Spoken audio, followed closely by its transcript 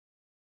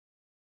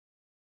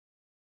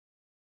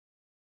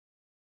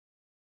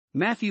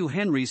Matthew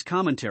Henry's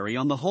Commentary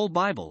on the Whole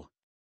Bible.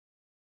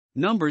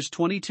 Numbers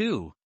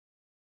 22.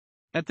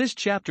 At this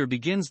chapter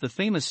begins the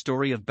famous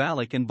story of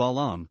Balak and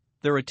Balaam,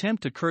 their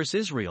attempt to curse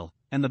Israel,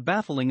 and the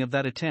baffling of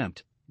that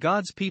attempt.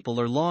 God's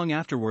people are long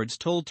afterwards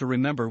told to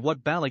remember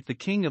what Balak the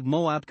king of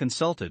Moab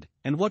consulted,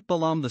 and what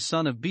Balaam the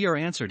son of Beor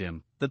answered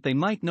him, that they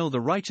might know the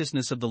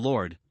righteousness of the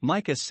Lord.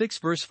 Micah 6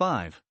 verse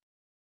 5.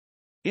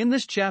 In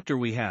this chapter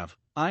we have,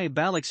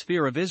 Balak's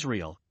fear of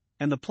Israel,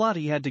 and the plot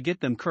he had to get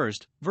them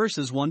cursed,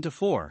 verses 1 to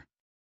 4.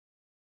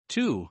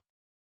 2.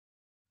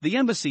 The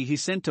embassy he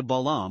sent to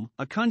Balaam,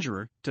 a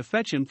conjurer, to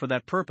fetch him for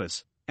that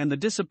purpose, and the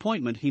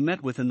disappointment he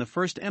met with in the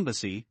first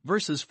embassy,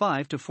 verses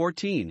 5 to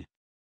 14.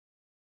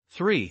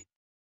 3.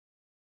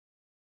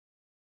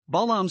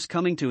 Balaam's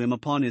coming to him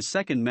upon his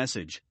second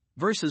message,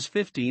 verses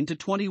 15 to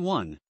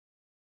 21.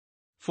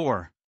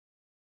 4.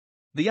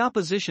 The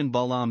opposition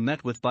Balaam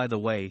met with by the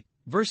way,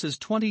 verses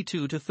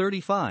 22 to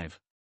 35.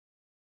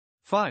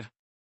 5.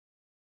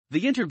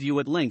 The interview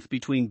at length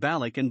between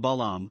Balak and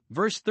Balaam,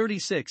 verse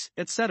 36,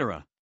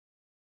 etc.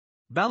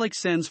 Balak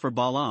sends for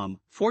Balaam,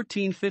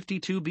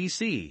 1452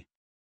 BC.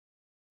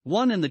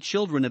 1. And the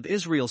children of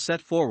Israel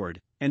set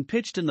forward, and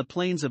pitched in the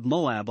plains of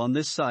Moab on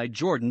this side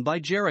Jordan by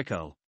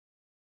Jericho.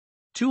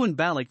 2. And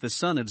Balak the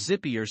son of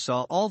Zippor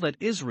saw all that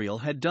Israel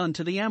had done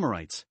to the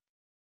Amorites.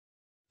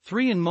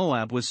 3. And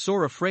Moab was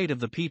sore afraid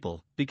of the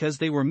people, because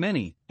they were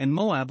many, and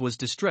Moab was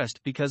distressed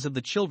because of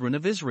the children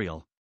of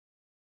Israel.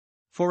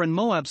 4. And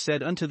Moab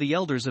said unto the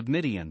elders of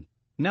Midian,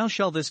 Now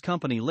shall this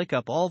company lick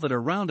up all that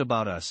are round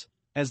about us,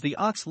 as the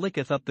ox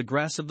licketh up the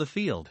grass of the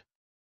field.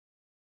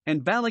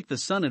 And Balak the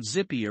son of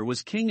Zippor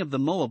was king of the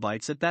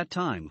Moabites at that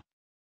time.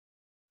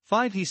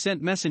 5. He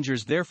sent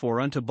messengers therefore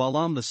unto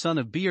Balaam the son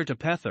of Beor to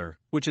Pethor,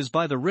 which is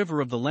by the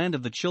river of the land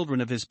of the children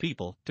of his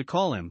people, to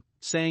call him,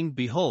 saying,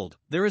 Behold,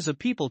 there is a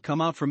people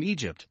come out from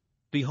Egypt.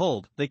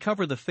 Behold, they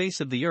cover the face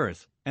of the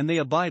earth, and they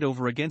abide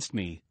over against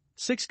me.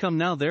 6. Come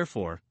now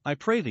therefore, I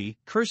pray thee,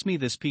 curse me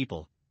this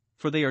people,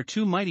 for they are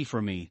too mighty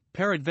for me.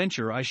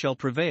 Peradventure I shall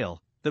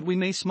prevail, that we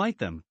may smite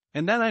them,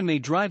 and that I may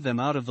drive them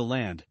out of the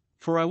land,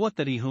 for I wot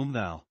that he whom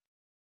thou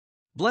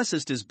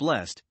blessest is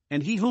blessed,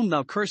 and he whom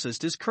thou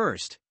cursest is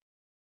cursed.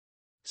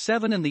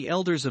 7. And the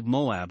elders of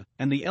Moab,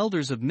 and the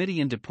elders of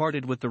Midian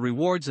departed with the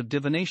rewards of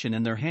divination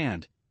in their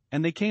hand,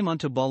 and they came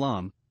unto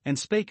Balaam, and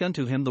spake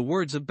unto him the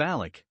words of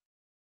Balak.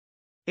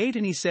 8.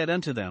 And he said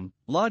unto them,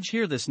 Lodge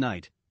here this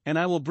night, and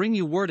I will bring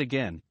you word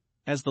again,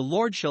 as the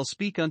Lord shall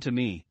speak unto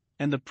me.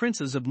 And the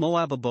princes of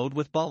Moab abode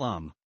with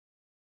Balaam.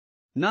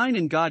 9.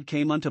 And God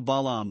came unto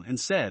Balaam and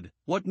said,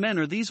 What men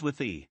are these with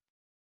thee?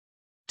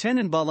 10.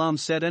 And Balaam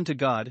said unto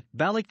God,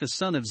 Balak the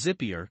son of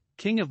Zippor,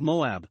 king of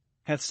Moab,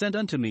 hath sent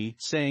unto me,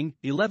 saying,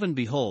 11.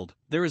 Behold,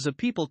 there is a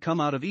people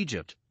come out of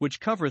Egypt, which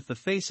covereth the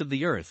face of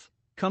the earth.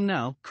 Come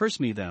now, curse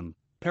me them,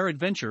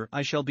 peradventure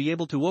I shall be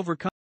able to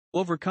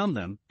overcome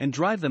them, and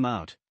drive them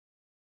out.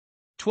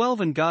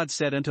 12. And God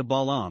said unto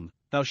Balaam,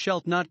 Thou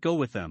shalt not go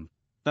with them,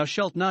 thou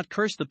shalt not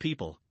curse the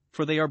people,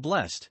 for they are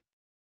blessed.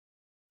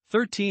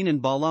 13.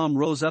 And Balaam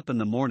rose up in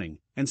the morning,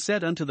 and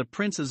said unto the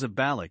princes of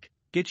Balak,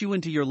 Get you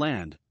into your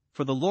land,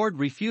 for the Lord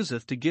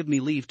refuseth to give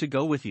me leave to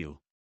go with you.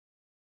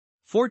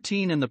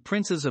 14. And the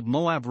princes of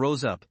Moab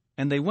rose up,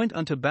 and they went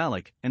unto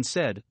Balak, and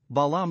said,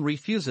 Balaam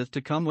refuseth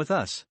to come with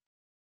us.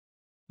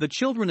 The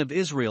children of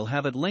Israel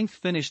have at length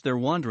finished their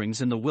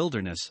wanderings in the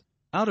wilderness,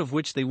 out of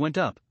which they went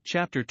up,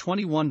 chapter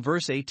 21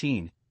 verse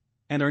 18,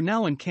 and are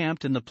now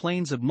encamped in the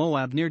plains of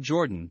Moab near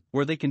Jordan,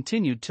 where they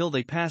continued till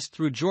they passed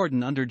through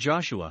Jordan under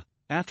Joshua,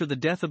 after the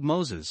death of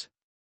Moses.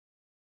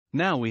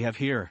 Now we have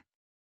here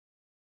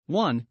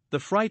 1. The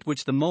fright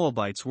which the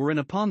Moabites were in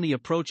upon the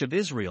approach of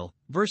Israel,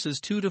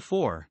 verses 2 to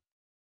 4.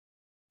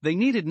 They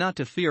needed not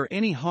to fear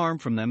any harm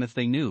from them if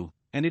they knew,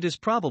 and it is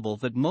probable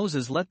that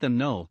Moses let them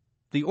know,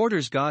 the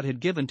orders God had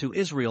given to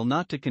Israel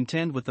not to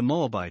contend with the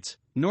Moabites,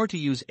 nor to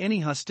use any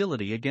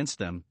hostility against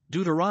them,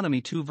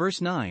 Deuteronomy 2 verse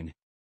 9.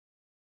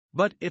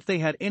 But if they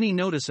had any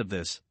notice of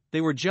this,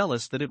 they were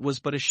jealous that it was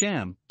but a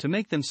sham, to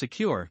make them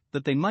secure,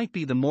 that they might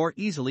be the more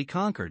easily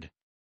conquered.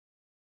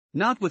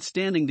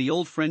 Notwithstanding the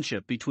old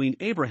friendship between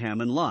Abraham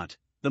and Lot,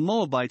 the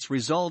Moabites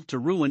resolved to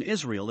ruin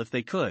Israel if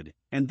they could,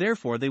 and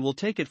therefore they will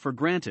take it for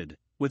granted,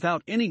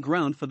 without any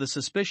ground for the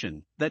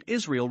suspicion, that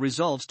Israel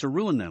resolves to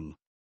ruin them.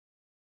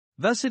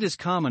 Thus it is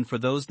common for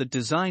those that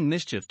design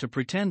mischief to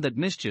pretend that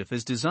mischief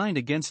is designed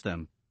against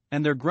them,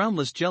 and their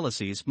groundless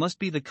jealousies must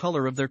be the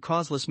color of their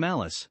causeless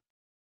malice.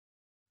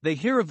 They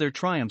hear of their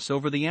triumphs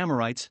over the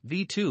Amorites,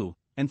 v2,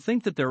 and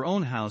think that their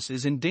own house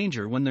is in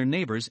danger when their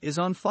neighbor's is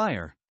on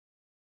fire.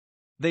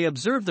 They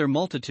observe their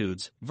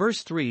multitudes,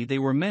 verse 3. They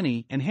were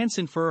many, and hence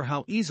infer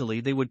how easily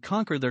they would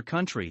conquer their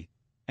country,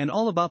 and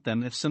all about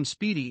them if some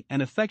speedy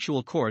and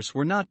effectual course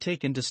were not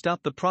taken to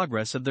stop the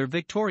progress of their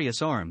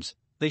victorious arms.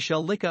 They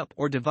shall lick up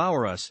or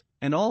devour us,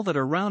 and all that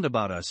are round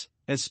about us,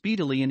 as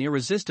speedily and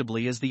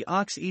irresistibly as the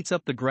ox eats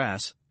up the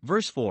grass.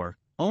 Verse 4,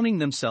 owning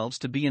themselves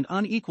to be an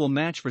unequal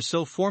match for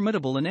so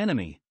formidable an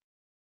enemy.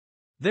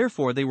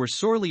 Therefore they were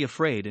sorely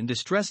afraid and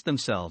distressed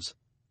themselves,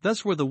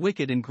 thus were the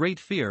wicked in great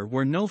fear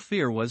where no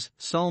fear was.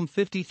 Psalm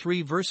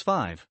 53 verse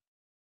 5.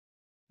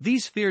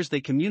 These fears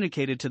they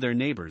communicated to their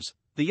neighbors,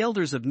 the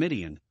elders of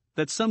Midian,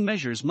 that some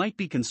measures might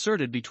be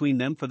concerted between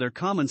them for their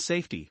common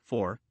safety,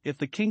 for, if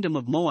the kingdom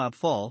of Moab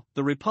fall,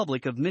 the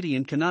republic of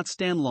Midian cannot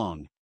stand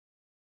long.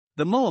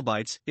 The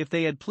Moabites, if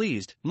they had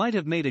pleased, might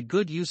have made a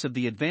good use of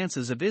the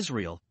advances of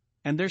Israel,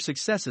 and their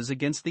successes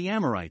against the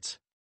Amorites.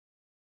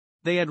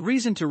 They had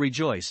reason to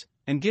rejoice,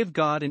 and give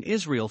God and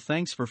Israel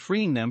thanks for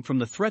freeing them from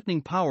the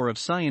threatening power of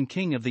Sihon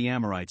king of the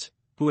Amorites,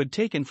 who had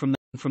taken from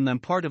them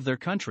part of their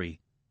country,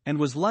 and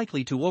was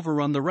likely to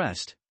overrun the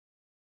rest.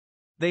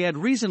 They had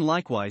reason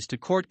likewise to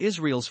court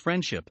Israel's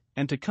friendship,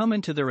 and to come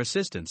into their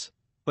assistance,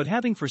 but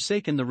having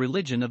forsaken the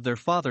religion of their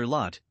father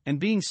Lot, and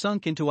being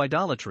sunk into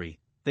idolatry,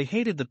 they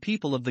hated the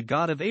people of the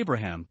God of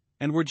Abraham,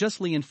 and were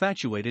justly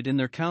infatuated in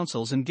their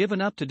counsels and given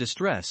up to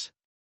distress.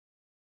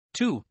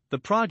 2. The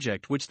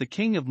project which the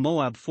king of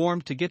Moab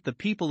formed to get the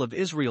people of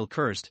Israel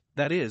cursed,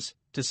 that is,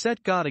 to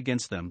set God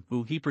against them,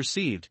 who, he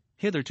perceived,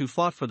 hitherto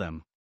fought for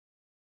them.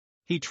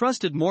 He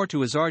trusted more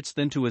to his arts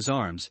than to his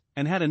arms,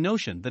 and had a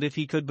notion that if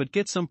he could but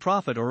get some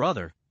profit or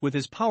other, with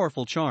his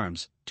powerful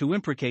charms, to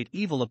imprecate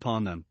evil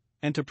upon them,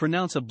 and to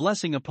pronounce a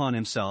blessing upon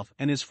himself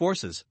and his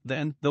forces,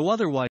 then, though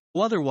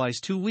otherwise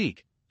too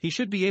weak, he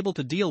should be able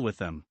to deal with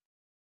them.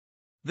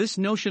 This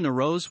notion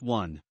arose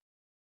 1.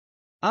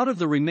 Out of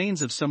the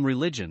remains of some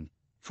religion,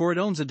 for it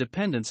owns a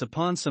dependence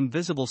upon some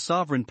visible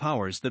sovereign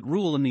powers that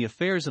rule in the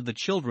affairs of the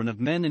children of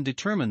men and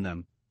determine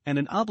them, and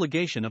an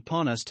obligation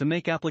upon us to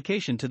make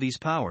application to these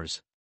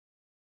powers.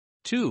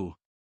 2.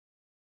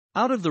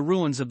 Out of the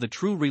ruins of the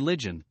true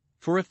religion,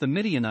 for if the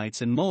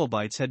Midianites and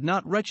Moabites had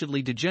not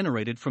wretchedly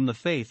degenerated from the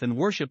faith and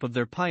worship of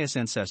their pious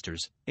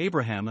ancestors,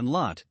 Abraham and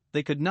Lot,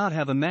 they could not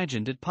have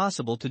imagined it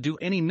possible to do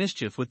any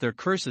mischief with their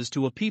curses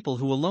to a people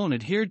who alone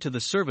adhered to the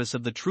service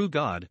of the true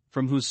God,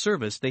 from whose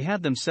service they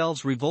had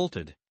themselves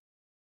revolted.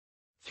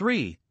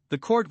 3. The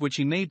court which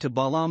he made to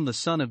Balaam the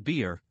son of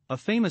Beor, a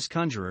famous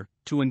conjurer,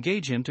 to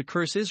engage him to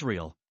curse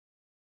Israel.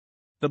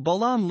 The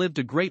Balaam lived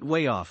a great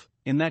way off,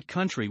 in that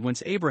country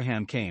whence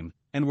Abraham came,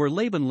 and where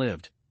Laban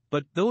lived,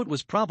 but though it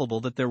was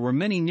probable that there were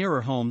many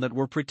nearer home that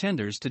were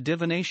pretenders to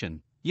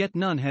divination, yet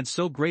none had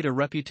so great a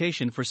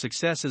reputation for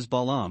success as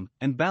Balaam,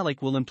 and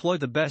Balak will employ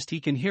the best he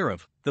can hear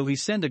of, though he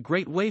send a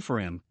great way for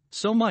him,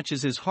 so much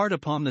is his heart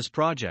upon this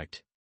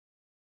project.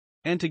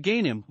 And to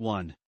gain him,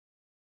 1.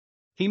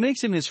 He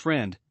makes him his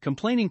friend,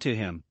 complaining to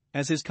him,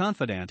 as his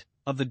confidant,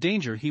 of the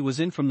danger he was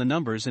in from the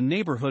numbers and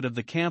neighborhood of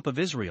the camp of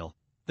Israel.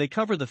 They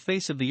cover the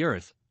face of the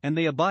earth, and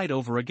they abide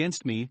over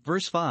against me.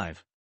 Verse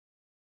 5.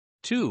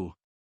 2.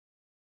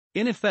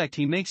 In effect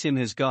he makes him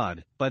his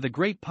God, by the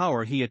great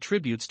power he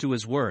attributes to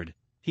his word.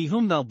 He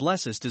whom thou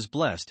blessest is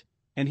blessed,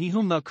 and he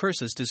whom thou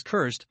cursest is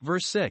cursed.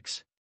 Verse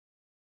 6.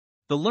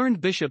 The learned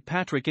Bishop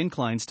Patrick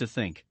inclines to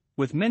think,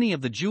 with many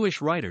of the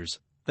Jewish writers,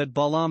 that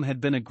Balaam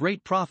had been a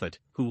great prophet,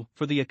 who,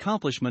 for the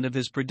accomplishment of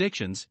his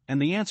predictions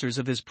and the answers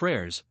of his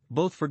prayers,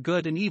 both for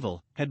good and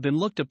evil, had been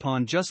looked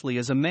upon justly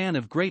as a man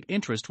of great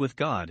interest with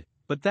God,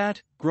 but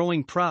that,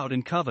 growing proud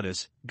and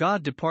covetous,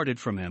 God departed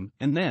from him,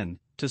 and then,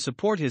 to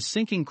support his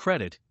sinking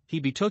credit, he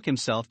betook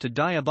himself to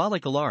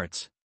diabolical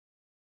arts.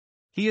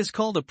 He is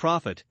called a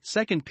prophet,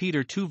 2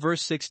 Peter 2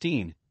 verse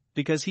 16,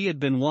 because he had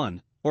been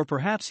one, or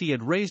perhaps he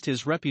had raised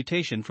his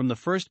reputation from the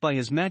first by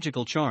his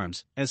magical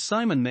charms, as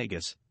Simon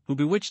Magus, who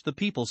bewitched the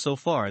people so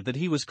far that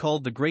he was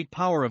called the great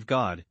power of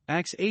God,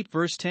 Acts 8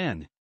 verse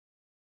 10.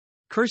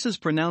 Curses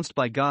pronounced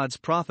by God's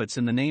prophets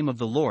in the name of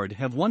the Lord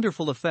have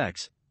wonderful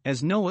effects,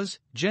 as Noah's,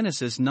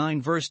 Genesis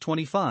 9 verse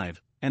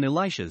 25, and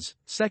Elisha's,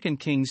 2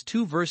 Kings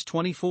 2 verse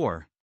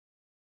 24.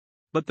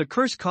 But the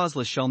curse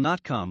causeless shall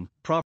not come,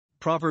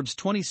 Proverbs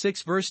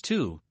 26 verse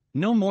 2,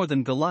 no more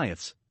than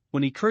Goliath's,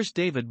 when he cursed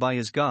David by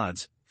his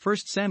gods, 1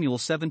 Samuel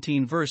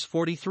 17 verse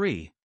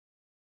 43.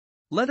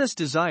 Let us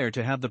desire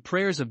to have the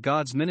prayers of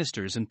God's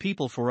ministers and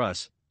people for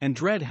us, and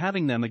dread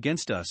having them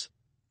against us,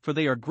 for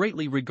they are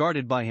greatly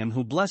regarded by him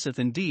who blesseth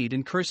indeed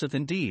and curseth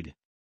indeed.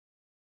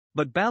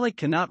 But Balak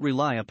cannot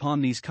rely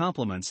upon these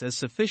compliments as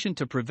sufficient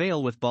to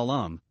prevail with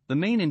Balaam. The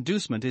main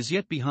inducement is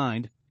yet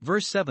behind.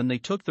 Verse 7. They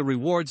took the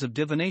rewards of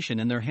divination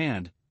in their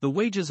hand, the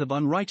wages of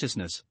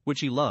unrighteousness,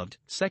 which he loved,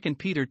 2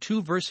 Peter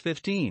 2 verse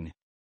 15.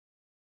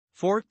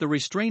 4. The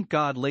restraint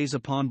God lays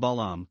upon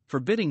Balaam,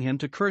 forbidding him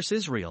to curse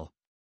Israel.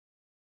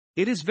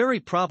 It is very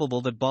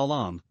probable that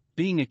Balaam,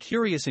 being a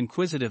curious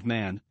inquisitive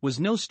man, was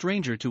no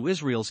stranger to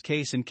Israel's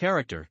case and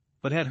character,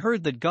 but had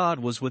heard that God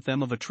was with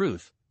them of a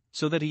truth,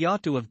 so that he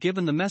ought to have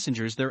given the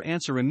messengers their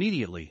answer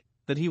immediately,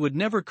 that he would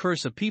never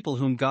curse a people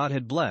whom God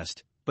had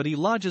blessed, but he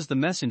lodges the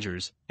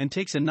messengers, and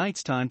takes a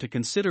night's time to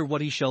consider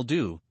what he shall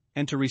do,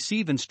 and to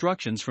receive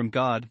instructions from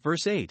God.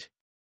 Verse 8.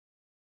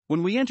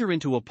 When we enter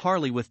into a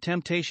parley with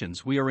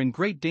temptations, we are in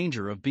great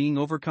danger of being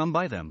overcome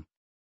by them.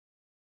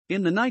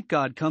 In the night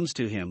God comes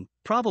to him,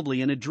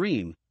 probably in a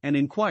dream, and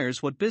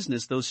inquires what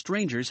business those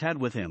strangers had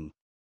with him.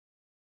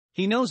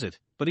 He knows it,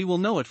 but he will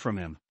know it from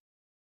him.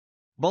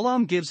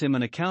 Balaam gives him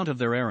an account of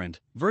their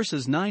errand,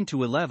 verses 9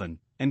 to 11,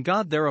 and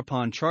God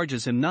thereupon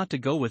charges him not to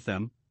go with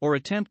them, or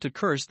attempt to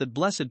curse that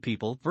blessed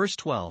people. Verse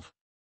 12.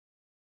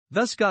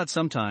 Thus God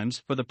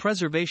sometimes, for the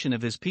preservation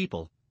of his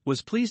people,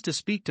 was pleased to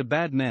speak to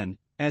bad men,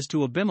 as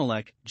to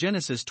Abimelech,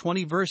 Genesis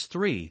 20 verse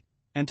 3,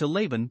 and to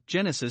Laban,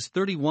 Genesis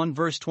 31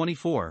 verse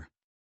 24.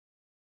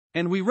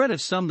 And we read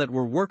of some that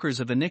were workers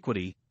of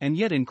iniquity, and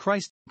yet in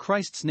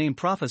Christ's name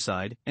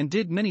prophesied, and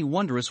did many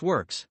wondrous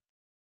works.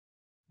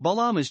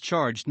 Balaam is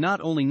charged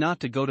not only not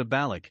to go to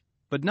Balak,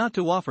 but not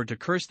to offer to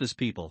curse this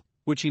people,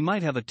 which he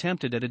might have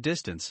attempted at a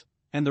distance,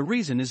 and the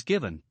reason is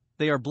given: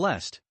 they are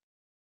blessed.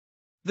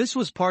 This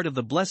was part of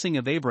the blessing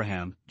of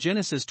Abraham,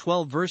 Genesis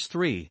 12 verse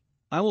 3,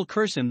 I will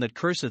curse him that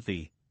curseth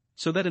thee,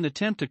 so that an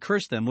attempt to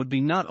curse them would be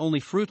not only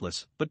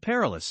fruitless, but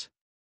perilous.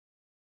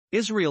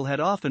 Israel had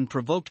often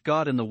provoked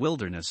God in the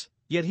wilderness,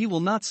 yet he will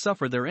not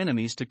suffer their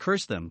enemies to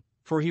curse them,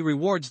 for he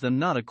rewards them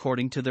not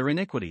according to their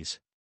iniquities.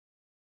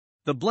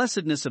 The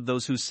blessedness of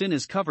those whose sin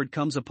is covered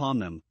comes upon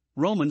them,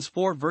 Romans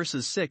 4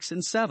 verses 6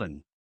 and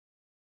 7.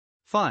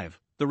 5.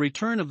 The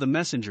return of the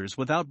messengers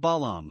without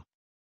Balaam.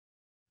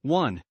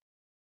 1.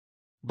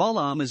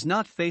 Balaam is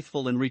not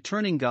faithful in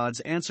returning God's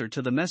answer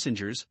to the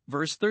messengers,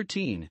 verse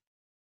 13.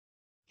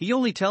 He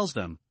only tells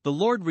them, The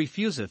Lord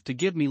refuseth to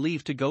give me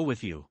leave to go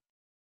with you.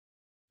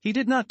 He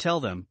did not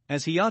tell them,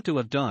 as he ought to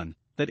have done,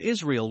 that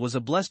Israel was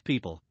a blessed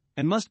people,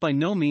 and must by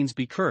no means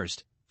be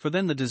cursed, for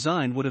then the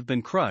design would have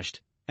been crushed,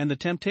 and the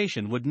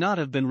temptation would not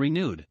have been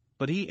renewed,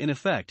 but he, in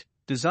effect,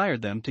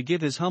 desired them to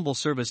give his humble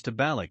service to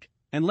Balak,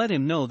 and let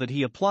him know that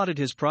he applauded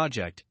his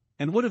project,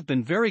 and would have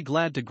been very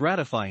glad to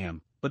gratify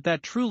him, but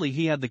that truly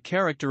he had the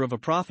character of a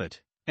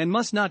prophet, and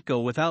must not go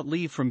without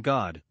leave from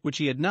God, which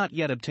he had not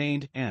yet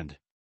obtained, and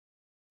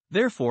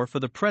therefore for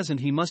the present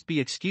he must be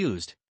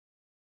excused.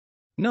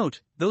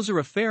 Note, those are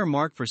a fair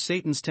mark for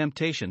Satan's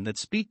temptation that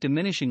speak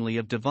diminishingly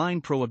of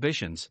divine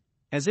prohibitions,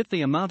 as if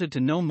they amounted to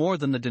no more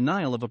than the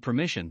denial of a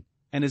permission,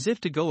 and as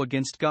if to go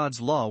against God's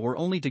law were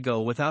only to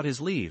go without his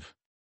leave.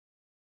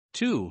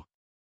 2.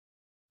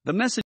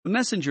 The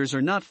messengers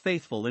are not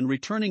faithful in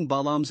returning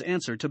Balaam's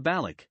answer to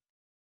Balak.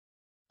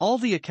 All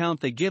the account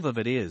they give of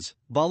it is,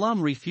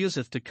 Balaam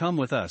refuseth to come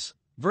with us,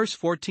 verse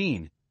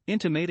 14,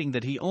 intimating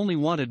that he only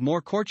wanted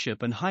more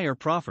courtship and higher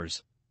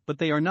proffers, but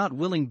they are not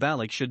willing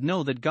Balak should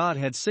know that God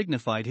had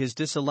signified his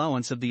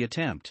disallowance of the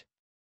attempt.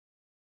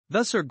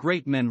 Thus are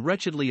great men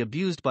wretchedly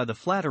abused by the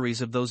flatteries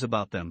of those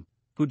about them,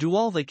 who do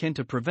all they can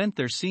to prevent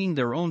their seeing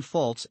their own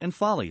faults and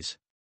follies.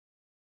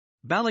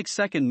 Balak's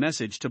second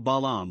message to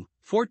Balaam,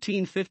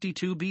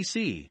 1452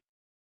 BC.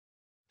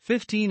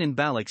 15 And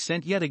Balak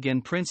sent yet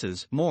again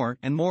princes more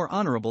and more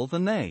honorable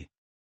than they.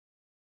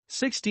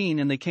 16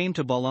 And they came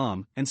to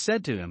Balaam, and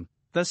said to him,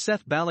 Thus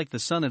saith Balak the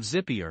son of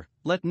Zippor,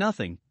 Let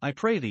nothing, I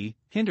pray thee,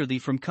 hinder thee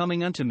from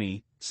coming unto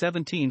me.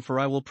 17 For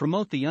I will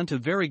promote thee unto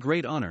very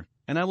great honor,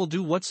 and I will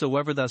do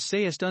whatsoever thou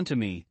sayest unto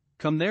me.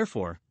 Come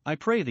therefore, I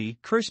pray thee,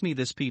 curse me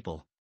this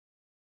people.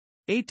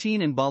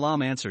 18 And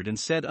Balaam answered and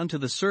said unto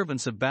the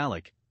servants of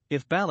Balak,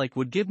 If Balak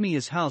would give me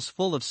his house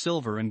full of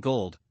silver and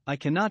gold, I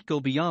cannot go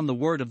beyond the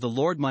word of the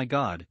Lord my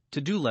God,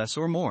 to do less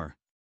or more.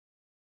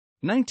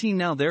 19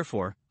 Now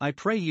therefore, I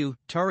pray you,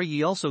 tarry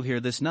ye also here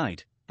this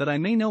night, that I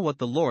may know what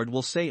the Lord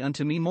will say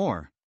unto me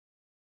more.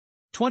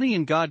 20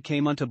 And God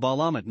came unto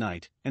Balaam at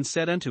night, and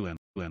said unto him,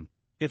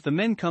 If the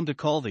men come to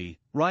call thee,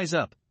 rise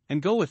up,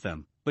 and go with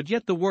them, but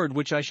yet the word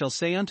which I shall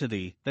say unto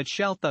thee, that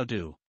shalt thou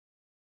do.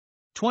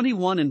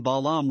 21 And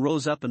Balaam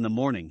rose up in the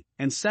morning,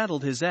 and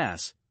saddled his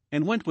ass,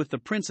 and went with the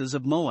princes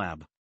of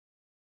Moab.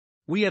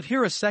 We have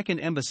here a second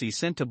embassy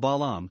sent to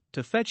Balaam,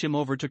 to fetch him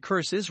over to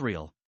curse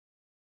Israel.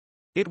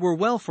 It were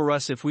well for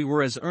us if we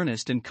were as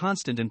earnest and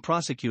constant in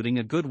prosecuting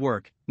a good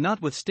work,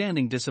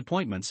 notwithstanding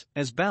disappointments,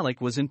 as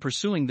Balak was in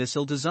pursuing this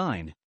ill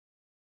design.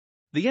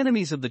 The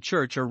enemies of the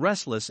church are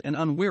restless and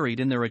unwearied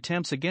in their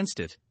attempts against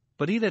it,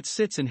 but he that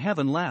sits in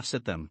heaven laughs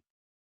at them.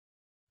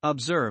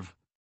 Observe.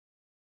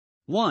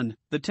 1.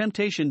 The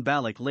temptation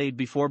Balak laid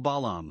before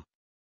Balaam.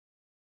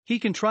 He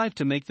contrived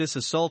to make this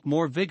assault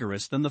more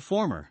vigorous than the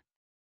former.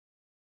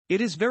 It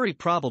is very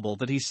probable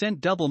that he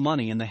sent double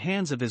money in the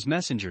hands of his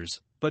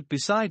messengers, but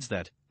besides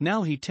that,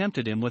 now he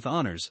tempted him with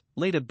honors,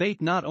 laid a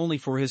bait not only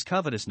for his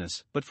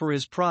covetousness but for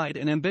his pride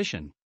and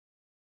ambition.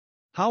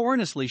 How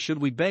earnestly should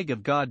we beg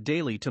of God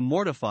daily to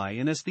mortify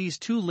in us these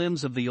two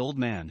limbs of the old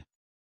man.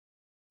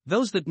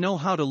 Those that know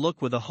how to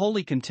look with a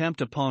holy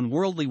contempt upon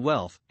worldly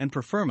wealth and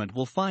preferment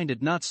will find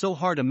it not so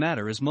hard a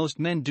matter as most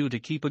men do to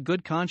keep a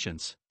good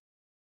conscience.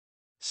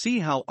 See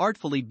how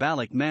artfully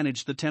Balak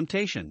managed the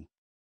temptation.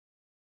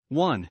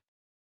 1.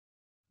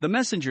 The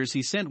messengers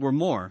he sent were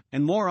more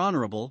and more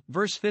honorable,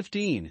 verse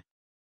 15.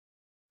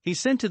 He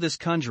sent to this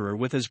conjurer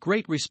with as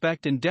great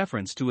respect and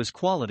deference to his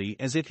quality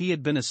as if he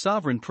had been a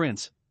sovereign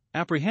prince,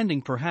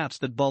 apprehending perhaps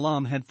that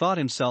Balaam had thought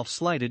himself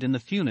slighted in the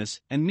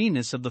fewness and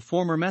meanness of the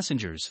former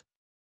messengers.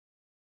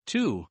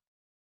 2.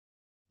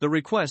 The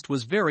request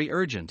was very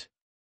urgent.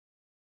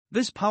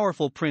 This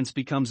powerful prince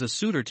becomes a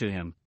suitor to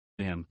him.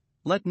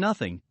 Let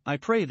nothing, I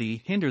pray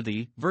thee, hinder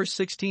thee, verse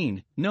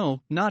 16,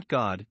 no, not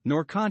God,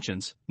 nor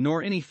conscience,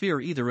 nor any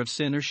fear either of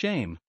sin or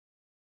shame.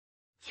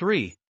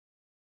 3.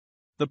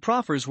 The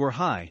proffers were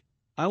high.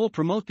 I will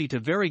promote thee to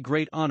very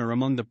great honor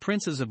among the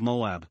princes of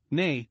Moab.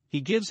 Nay,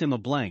 he gives him a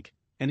blank,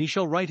 and he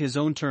shall write his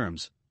own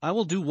terms. I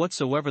will do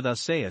whatsoever thou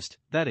sayest,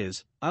 that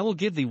is, I will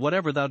give thee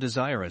whatever thou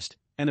desirest,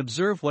 and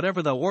observe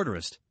whatever thou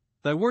orderest.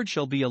 Thy word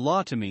shall be a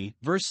law to me.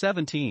 Verse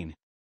 17.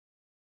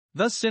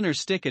 Thus sinners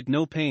stick at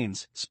no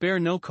pains, spare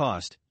no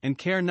cost, and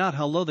care not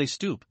how low they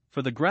stoop,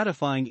 for the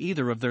gratifying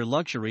either of their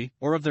luxury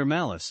or of their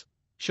malice.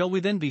 Shall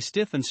we then be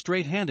stiff and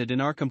straight-handed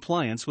in our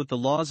compliance with the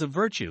laws of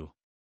virtue?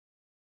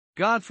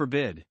 God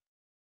forbid.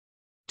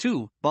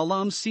 2.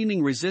 Balaam's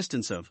seeming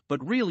resistance of,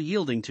 but real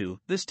yielding to,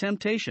 this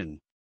temptation.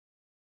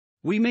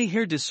 We may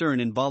here discern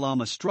in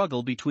Balaam a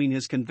struggle between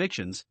his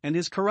convictions and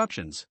his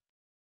corruptions.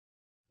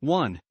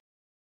 1.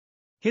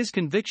 His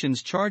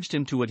convictions charged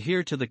him to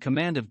adhere to the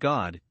command of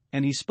God,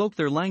 and he spoke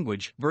their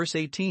language. Verse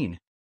 18.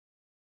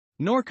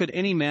 Nor could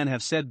any man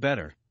have said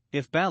better,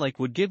 if Balak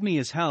would give me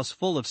his house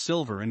full of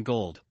silver and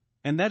gold,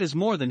 and that is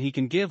more than he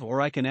can give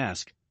or I can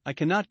ask, I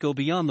cannot go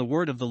beyond the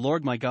word of the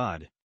Lord my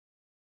God.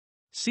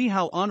 See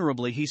how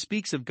honorably he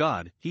speaks of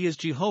God. He is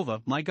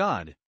Jehovah, my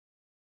God.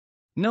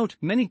 Note,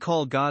 many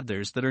call God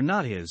theirs that are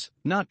not his,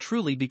 not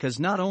truly, because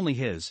not only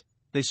his,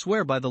 they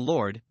swear by the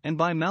Lord, and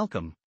by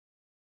Malcolm.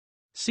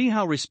 See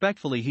how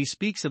respectfully he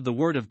speaks of the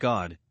word of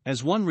God,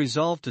 as one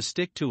resolved to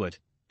stick to it,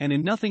 and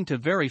in nothing to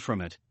vary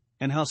from it,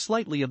 and how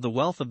slightly of the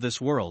wealth of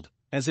this world,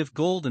 as if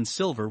gold and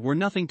silver were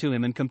nothing to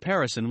him in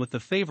comparison with the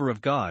favor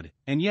of God,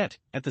 and yet,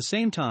 at the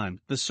same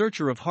time, the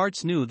searcher of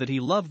hearts knew that he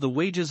loved the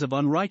wages of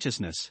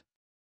unrighteousness.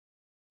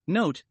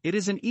 Note, it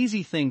is an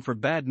easy thing for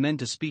bad men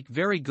to speak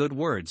very good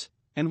words,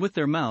 and with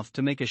their mouth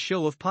to make a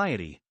show of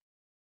piety.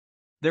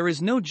 There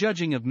is no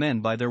judging of men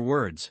by their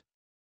words.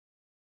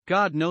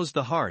 God knows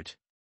the heart.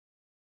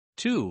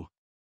 2.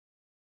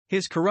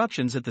 His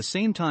corruptions at the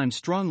same time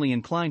strongly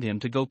inclined him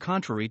to go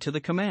contrary to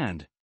the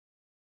command.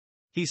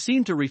 He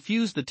seemed to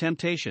refuse the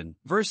temptation.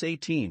 Verse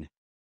 18.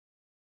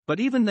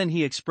 But even then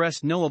he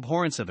expressed no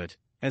abhorrence of it,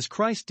 as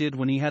Christ did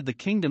when he had the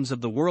kingdoms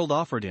of the world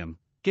offered him.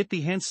 Get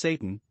thee hence,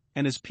 Satan.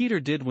 And as Peter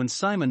did when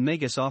Simon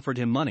Magus offered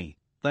him money,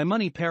 thy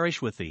money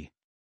perish with thee.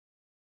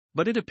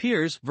 But it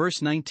appears,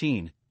 verse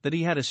 19, that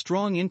he had a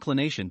strong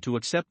inclination to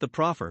accept the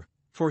proffer,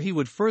 for he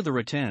would further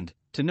attend,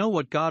 to know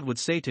what God would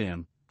say to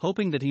him,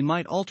 hoping that he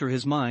might alter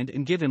his mind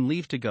and give him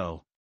leave to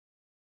go.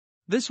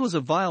 This was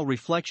a vile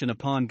reflection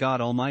upon God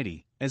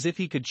Almighty, as if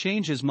he could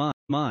change his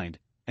mind,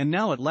 and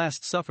now at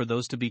last suffer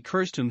those to be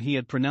cursed whom he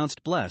had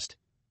pronounced blessed,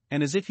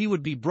 and as if he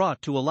would be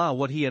brought to allow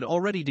what he had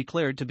already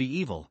declared to be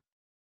evil.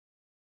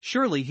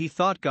 Surely he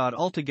thought God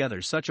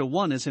altogether such a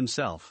one as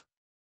himself.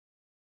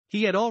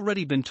 He had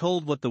already been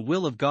told what the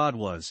will of God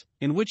was,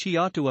 in which he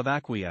ought to have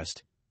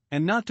acquiesced,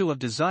 and not to have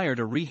desired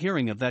a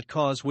rehearing of that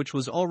cause which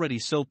was already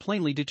so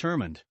plainly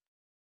determined.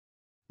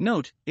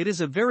 Note, it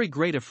is a very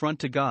great affront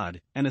to God,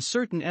 and a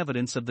certain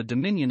evidence of the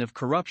dominion of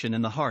corruption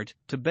in the heart,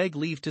 to beg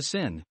leave to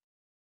sin.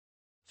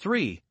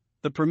 3.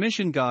 The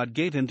permission God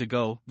gave him to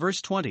go. Verse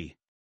 20.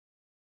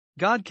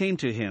 God came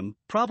to him,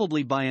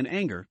 probably by an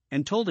anger,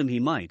 and told him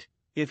he might,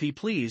 if he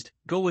pleased,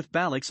 go with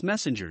Balak's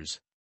messengers.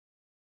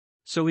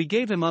 So he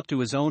gave him up to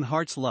his own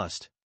heart's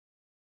lust.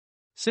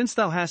 Since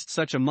thou hast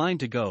such a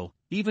mind to go,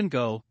 even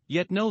go,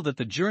 yet know that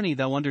the journey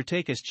thou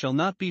undertakest shall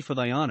not be for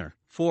thy honor,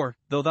 for,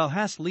 though thou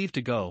hast leave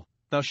to go,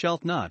 thou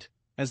shalt not,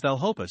 as thou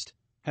hopest,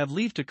 have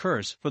leave to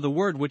curse for the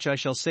word which I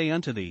shall say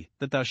unto thee,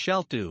 that thou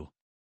shalt do.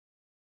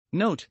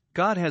 Note,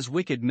 God has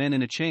wicked men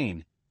in a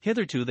chain,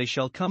 hitherto they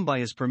shall come by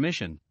his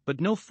permission,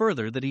 but no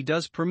further that he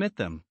does permit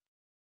them.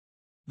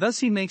 Thus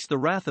he makes the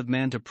wrath of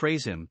man to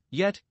praise him,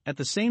 yet, at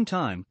the same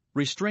time,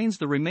 restrains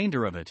the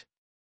remainder of it.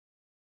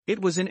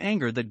 It was in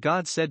anger that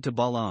God said to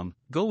Balaam,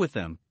 go with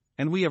them,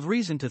 and we have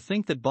reason to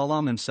think that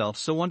Balaam himself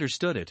so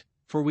understood it,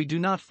 for we do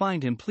not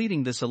find him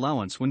pleading this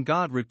allowance when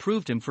God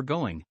reproved him for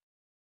going.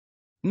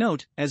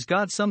 Note, as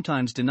God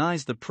sometimes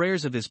denies the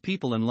prayers of his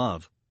people in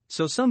love,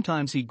 so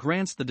sometimes he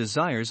grants the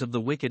desires of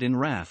the wicked in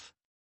wrath.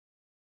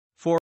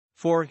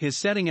 For his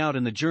setting out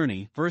in the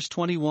journey, verse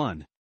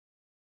 21.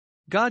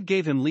 God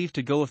gave him leave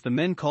to go if the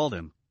men called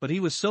him, but he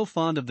was so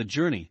fond of the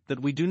journey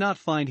that we do not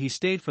find he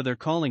stayed for their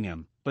calling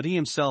him, but he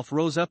himself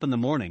rose up in the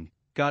morning,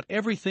 got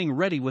everything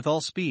ready with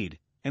all speed,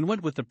 and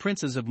went with the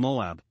princes of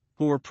Moab,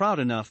 who were proud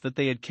enough that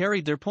they had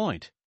carried their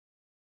point.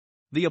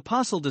 The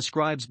apostle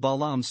describes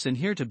Balaam's sin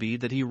here to be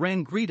that he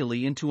ran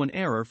greedily into an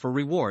error for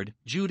reward.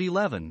 Jude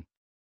 11.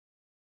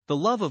 The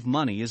love of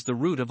money is the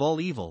root of all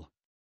evil.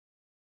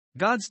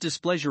 God's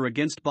displeasure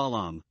against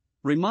Balaam,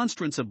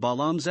 remonstrance of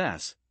Balaam's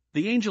ass.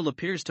 The angel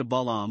appears to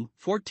Balaam,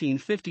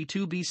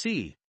 1452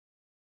 BC.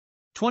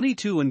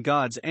 22 And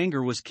God's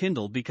anger was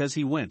kindled because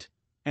he went,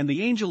 and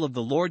the angel of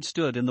the Lord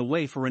stood in the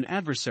way for an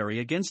adversary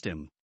against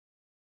him.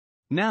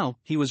 Now,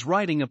 he was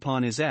riding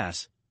upon his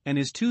ass, and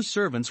his 2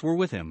 servants were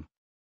with him.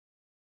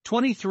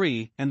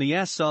 23 And the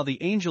ass saw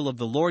the angel of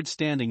the Lord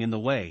standing in the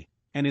way,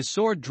 and his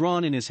sword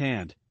drawn in his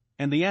hand,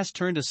 and the ass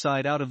turned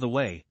aside out of the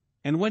way,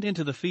 and went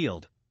into the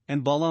field,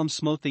 and Balaam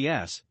smote the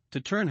ass,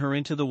 to turn her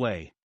into the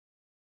way.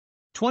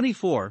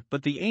 24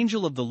 But the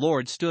angel of the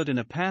Lord stood in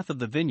a path of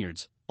the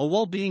vineyards, a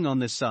wall being on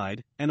this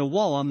side, and a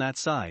wall on that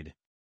side.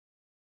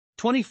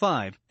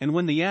 25 And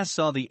when the ass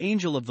saw the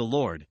angel of the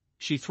Lord,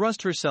 she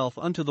thrust herself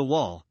unto the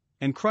wall,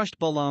 and crushed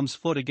Balaam's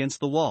foot against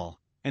the wall,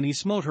 and he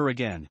smote her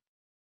again.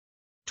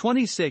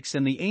 26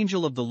 And the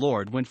angel of the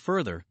Lord went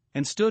further,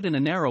 and stood in a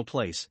narrow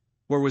place,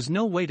 where was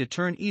no way to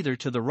turn either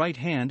to the right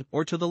hand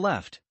or to the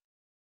left.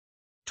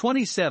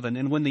 27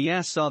 And when the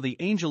ass saw the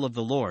angel of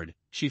the Lord,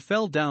 she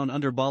fell down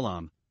under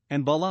Balaam,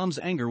 and Balaam's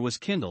anger was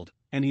kindled,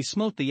 and he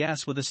smote the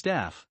ass with a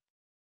staff.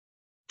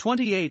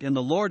 28 And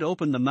the Lord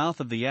opened the mouth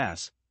of the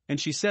ass, and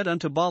she said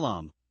unto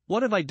Balaam,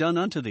 What have I done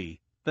unto thee,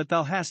 that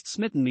thou hast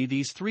smitten me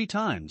these 3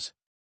 times?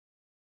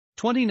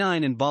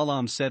 29 And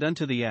Balaam said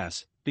unto the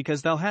ass,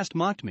 Because thou hast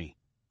mocked me,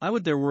 I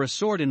would there were a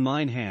sword in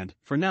mine hand,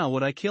 for now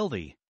would I kill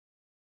thee.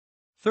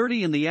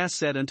 30 And the ass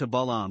said unto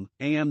Balaam,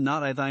 Am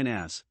not I thine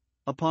ass,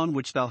 upon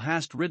which thou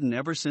hast ridden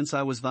ever since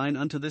I was thine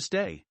unto this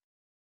day?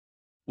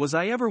 Was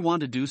I ever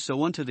wont to do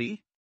so unto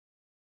thee?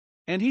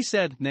 And he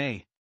said,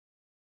 Nay.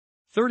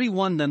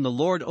 31 Then the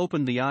Lord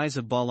opened the eyes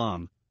of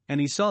Balaam, and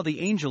he saw the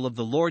angel of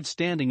the Lord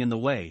standing in the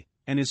way,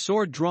 and his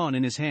sword drawn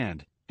in his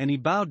hand, and he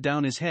bowed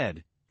down his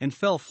head, and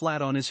fell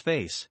flat on his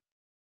face.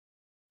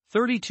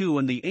 32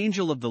 And the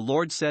angel of the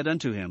Lord said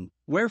unto him,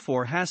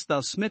 Wherefore hast thou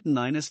smitten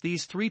thine ass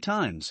these 3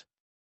 times?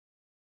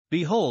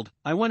 Behold,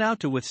 I went out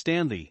to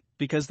withstand thee,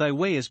 because thy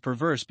way is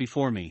perverse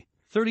before me.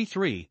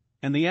 33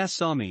 And the ass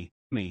saw me,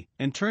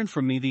 and turned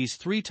from me these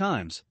 3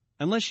 times,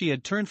 unless she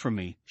had turned from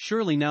me,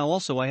 surely now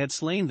also I had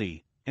slain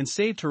thee, and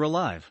saved her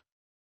alive.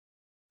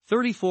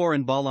 34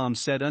 And Balaam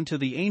said unto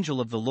the angel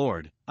of the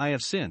Lord, I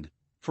have sinned,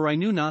 for I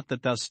knew not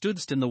that thou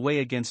stoodst in the way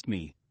against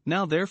me.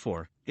 Now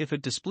therefore, if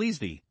it displease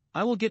thee,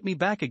 I will get me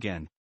back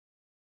again.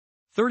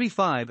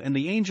 35 And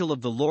the angel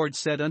of the Lord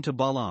said unto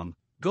Balaam,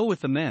 Go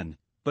with the men,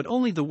 but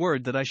only the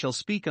word that I shall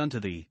speak unto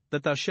thee,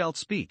 that thou shalt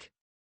speak.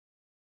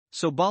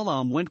 So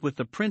Balaam went with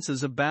the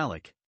princes of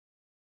Balak.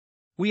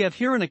 We have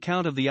here an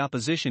account of the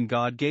opposition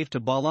God gave to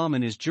Balaam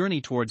in his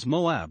journey towards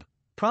Moab.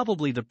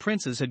 Probably the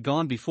princes had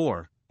gone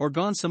before, or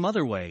gone some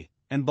other way,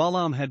 and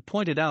Balaam had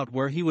pointed out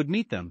where he would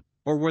meet them,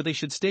 or where they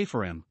should stay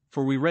for him,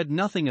 for we read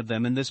nothing of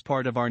them in this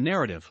part of our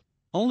narrative,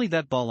 only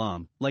that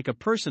Balaam, like a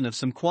person of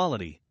some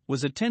quality,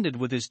 was attended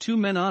with his 2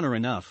 men. Honor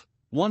enough,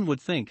 one would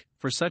think,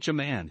 for such a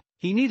man,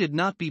 he needed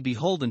not be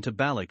beholden to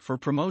Balak for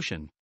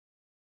promotion.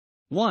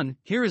 1.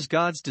 Here is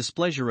God's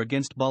displeasure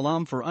against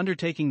Balaam for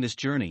undertaking this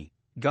journey.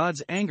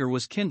 God's anger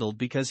was kindled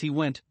because he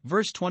went,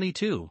 verse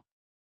 22.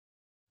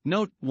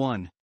 Note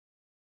 1.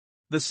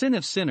 The sin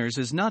of sinners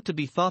is not to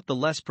be thought the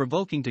less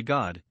provoking to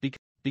God,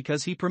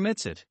 because he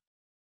permits it.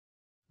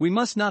 We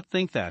must not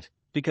think that,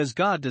 because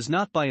God does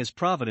not by his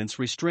providence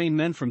restrain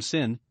men from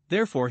sin,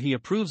 therefore he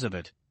approves of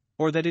it,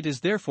 or that it is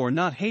therefore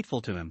not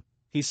hateful to him.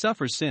 He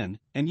suffers sin,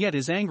 and yet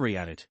is angry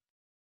at it.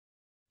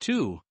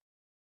 2.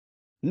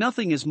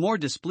 Nothing is more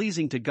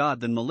displeasing to God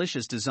than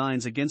malicious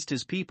designs against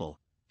his people.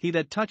 He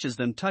that touches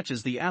them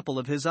touches the apple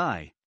of his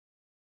eye.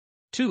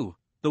 2.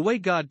 The way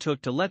God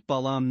took to let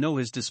Balaam know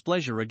his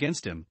displeasure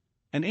against him,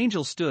 an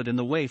angel stood in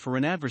the way for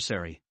an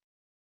adversary.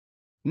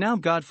 Now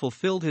God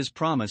fulfilled his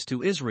promise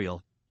to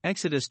Israel,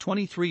 Exodus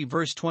 23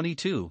 verse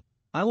 22,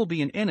 I will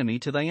be an enemy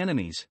to thy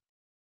enemies.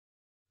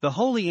 The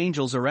holy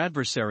angels are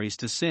adversaries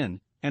to sin,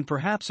 and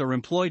perhaps are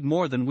employed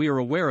more than we are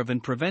aware of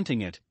in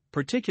preventing it,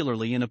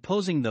 particularly in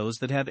opposing those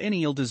that have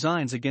any ill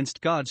designs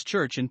against God's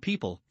church and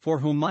people, for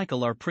whom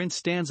Michael our prince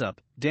stands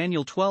up,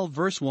 Daniel 12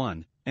 verse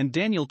 1, and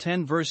Daniel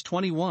 10 verse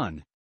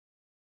 21.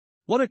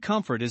 What a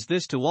comfort is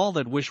this to all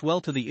that wish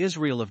well to the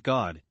Israel of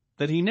God,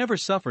 that he never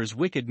suffers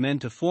wicked men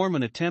to form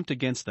an attempt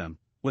against them,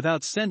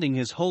 without sending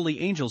his holy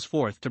angels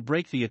forth to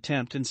break the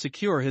attempt and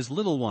secure his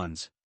little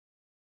ones.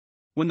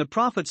 When the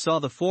prophet saw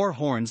the 4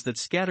 horns that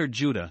scattered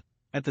Judah,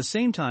 at the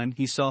same time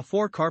he saw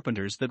 4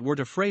 carpenters that were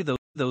to fray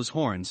those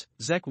horns,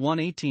 Zech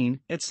 1:18,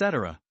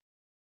 etc.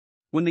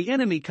 When the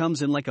enemy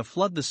comes in like a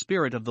flood, the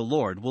Spirit of the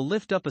Lord will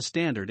lift up a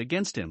standard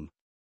against him.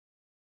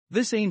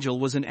 This angel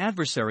was an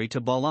adversary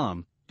to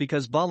Balaam,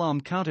 because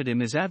Balaam counted him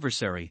his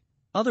adversary,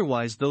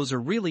 otherwise those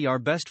are really our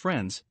best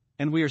friends,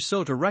 and we are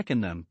so to reckon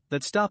them,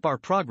 that stop our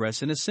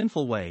progress in a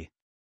sinful way.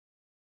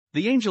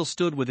 The angel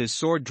stood with his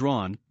sword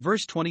drawn,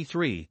 verse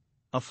 23,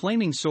 a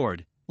flaming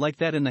sword, like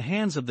that in the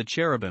hands of the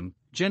cherubim,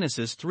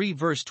 Genesis 3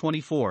 verse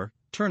 24,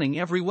 turning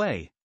every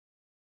way.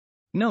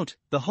 Note,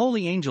 the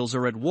holy angels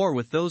are at war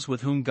with those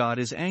with whom God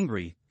is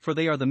angry, for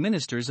they are the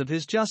ministers of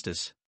his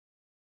justice.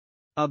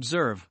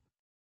 Observe.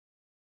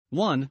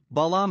 1.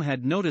 Balaam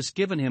had notice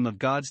given him of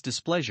God's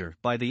displeasure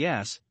by the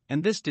ass,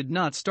 and this did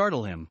not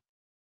startle him.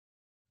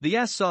 The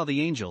ass saw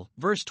the angel,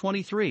 verse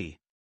 23.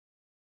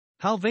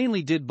 How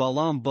vainly did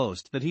Balaam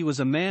boast that he was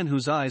a man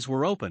whose eyes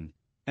were open,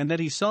 and that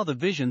he saw the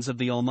visions of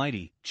the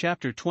Almighty,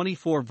 chapter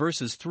 24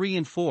 verses 3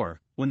 and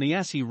 4, when the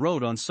ass he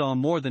rode on saw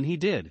more than he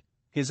did,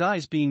 his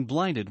eyes being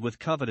blinded with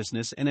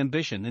covetousness and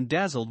ambition and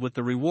dazzled with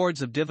the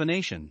rewards of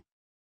divination.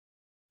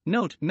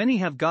 Note, many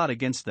have God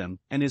against them,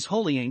 and his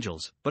holy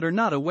angels, but are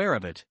not aware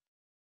of it.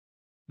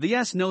 The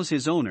ass knows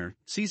his owner,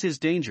 sees his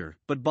danger,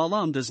 but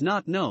Balaam does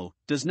not know,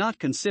 does not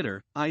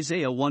consider.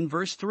 Isaiah 1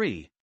 verse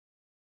 3.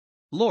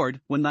 Lord,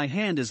 when thy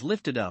hand is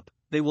lifted up,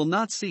 they will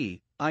not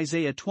see.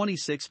 Isaiah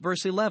 26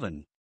 verse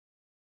 11.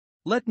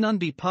 Let none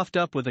be puffed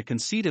up with a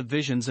conceit of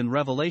visions and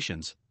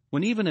revelations,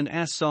 when even an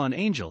ass saw an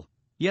angel,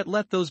 yet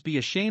let those be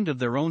ashamed of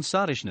their own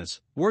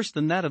sottishness, worse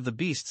than that of the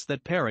beasts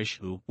that perish,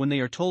 who, when they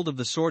are told of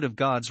the sword of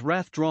God's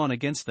wrath drawn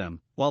against them,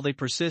 while they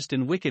persist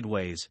in wicked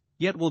ways,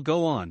 yet will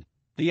go on.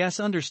 The ass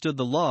understood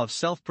the law of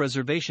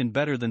self-preservation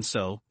better than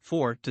so,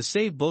 for, to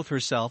save both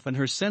herself and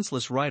her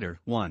senseless rider,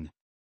 1.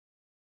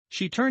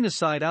 She turned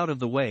aside out of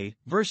the way,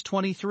 verse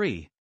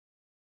 23.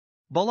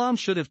 Balaam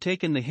should have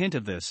taken the hint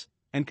of this,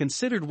 and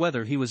considered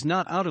whether he was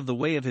not out of the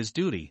way of his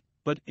duty,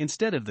 but,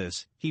 instead of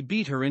this, he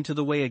beat her into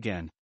the way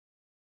again.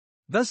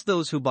 Thus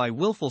those who by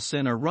willful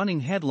sin are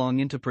running headlong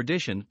into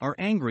perdition are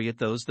angry at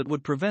those that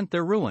would prevent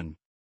their ruin.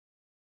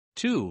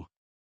 2.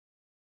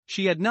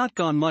 She had not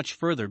gone much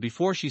further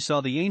before she saw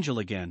the angel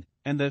again,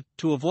 and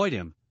to avoid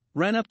him,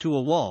 ran up to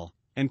a wall,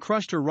 and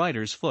crushed her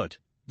rider's foot,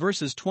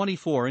 verses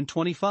 24 and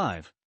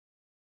 25.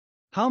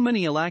 How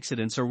many ill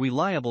accidents are we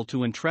liable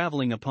to in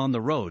traveling upon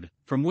the road,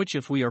 from which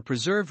if we are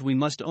preserved we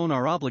must own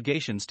our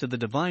obligations to the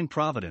divine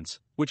providence,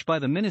 which by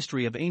the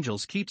ministry of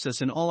angels keeps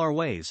us in all our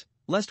ways,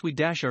 lest we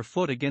dash our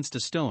foot against a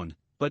stone.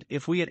 But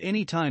if we at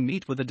any time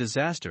meet with a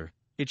disaster,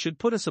 it should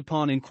put us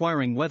upon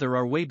inquiring whether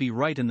our way be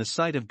right in the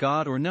sight of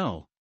God or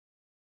no.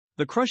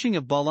 The crushing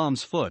of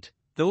Balaam's foot,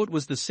 though it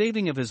was the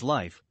saving of his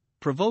life,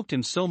 provoked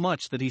him so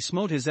much that he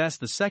smote his ass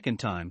the second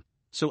time.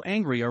 So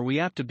angry are we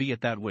apt to be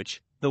at that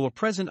which, though a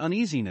present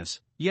uneasiness,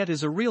 yet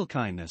is a real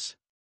kindness.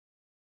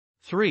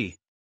 3.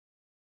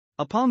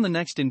 Upon the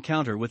next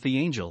encounter with the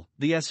angel,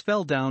 the ass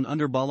fell down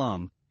under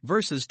Balaam,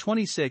 verses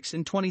 26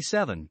 and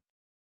 27.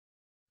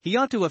 He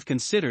ought to have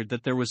considered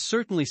that there was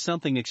certainly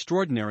something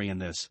extraordinary in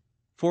this,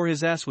 for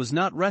his ass was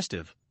not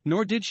restive,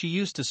 nor did she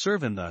use to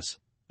serve him thus,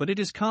 but it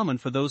is common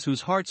for those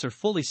whose hearts are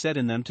fully set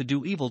in them to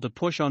do evil to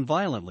push on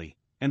violently,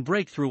 and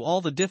break through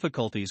all the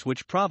difficulties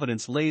which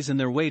Providence lays in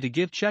their way to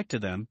give check to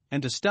them,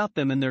 and to stop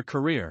them in their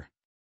career.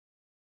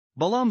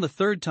 Balaam the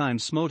third time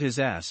smote his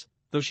ass,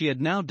 though she had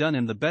now done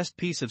him the best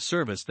piece of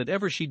service that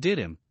ever she did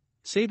him,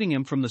 saving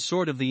him from the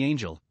sword of the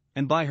angel,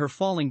 and by her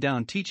falling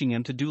down teaching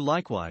him to do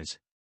likewise.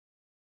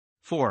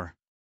 4.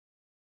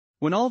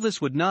 When all this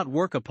would not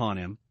work upon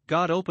him,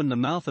 God opened the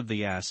mouth of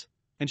the ass,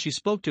 and she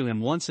spoke to him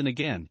once and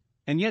again,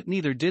 and yet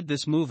neither did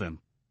this move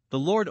him. The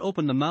Lord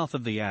opened the mouth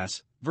of the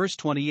ass, verse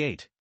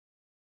 28.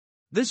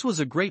 This was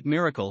a great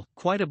miracle,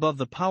 quite above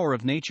the power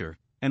of nature,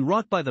 and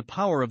wrought by the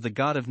power of the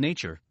God of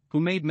nature, who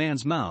made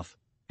man's mouth,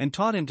 and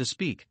taught him to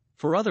speak,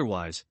 for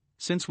otherwise,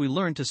 since we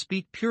learn to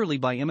speak purely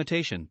by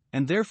imitation,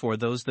 and therefore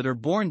those that are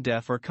born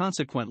deaf are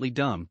consequently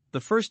dumb,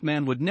 the first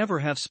man would never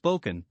have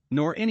spoken,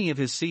 nor any of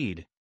his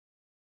seed.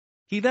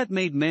 He that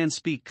made man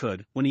speak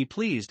could, when he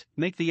pleased,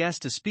 make the ass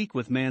to speak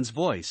with man's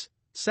voice.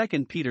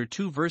 2 Peter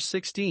 2 verse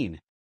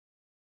 16.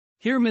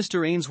 Here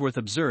Mr. Ainsworth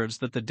observes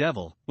that the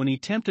devil, when he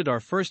tempted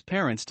our first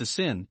parents to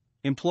sin,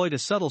 employed a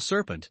subtle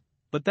serpent,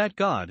 but that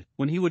God,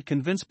 when he would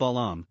convince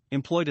Balaam,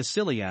 employed a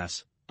silly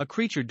ass, a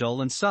creature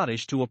dull and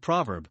sottish to a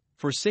proverb,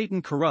 for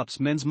Satan corrupts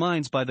men's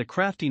minds by the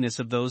craftiness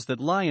of those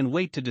that lie in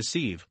wait to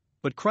deceive,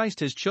 but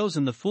Christ has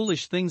chosen the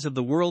foolish things of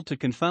the world to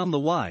confound the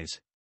wise.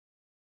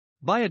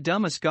 By a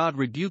dumbness God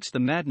rebukes the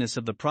madness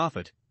of the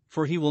prophet,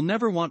 for he will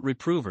never want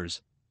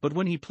reprovers, but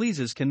when he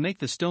pleases can make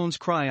the stones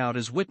cry out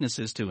as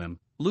witnesses to him.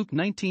 Luke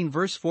 19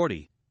 verse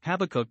 40,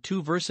 Habakkuk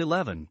 2 verse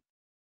 11.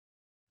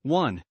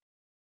 1.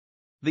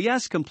 The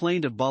ass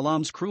complained of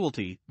Balaam's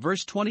cruelty,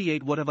 verse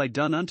 28. What have I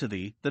done unto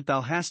thee, that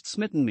thou hast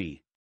smitten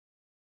me?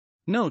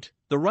 Note,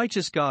 the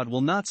righteous God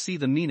will not see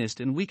the meanest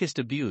and weakest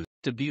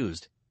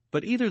abused,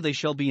 but either they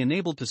shall be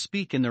enabled to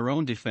speak in their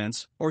own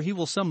defense, or he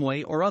will some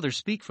way or other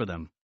speak for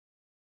them.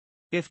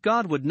 If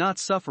God would not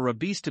suffer a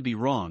beast to be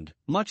wronged,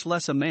 much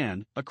less a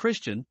man, a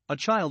Christian, a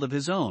child of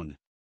his own.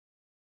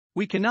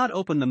 We cannot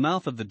open the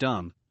mouth of the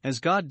dumb, as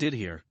God did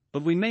here,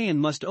 but we may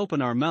and must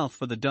open our mouth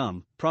for the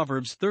dumb.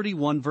 Proverbs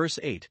 31 verse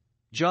 8,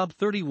 Job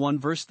 31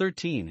 verse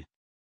 13.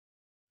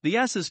 The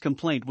ass's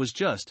complaint was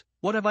just,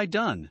 what have I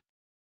done?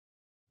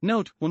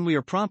 Note, when we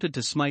are prompted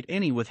to smite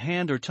any with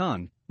hand or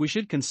tongue, we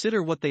should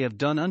consider what they have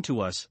done unto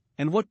us,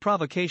 and what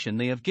provocation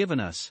they have given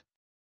us.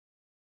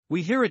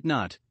 We hear it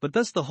not, but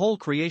thus the whole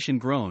creation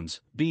groans,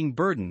 being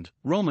burdened.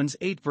 Romans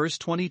 8 verse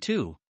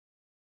 22.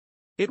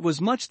 It was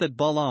much that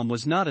Balaam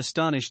was not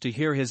astonished to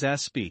hear his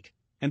ass speak,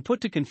 and put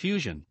to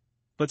confusion,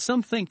 but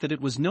some think that it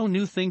was no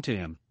new thing to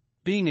him,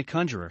 being a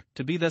conjurer,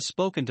 to be thus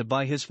spoken to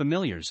by his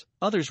familiars.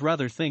 Others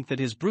rather think that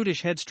his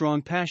brutish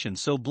headstrong passion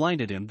so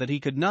blinded him that he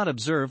could not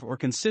observe or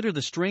consider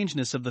the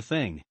strangeness of the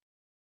thing.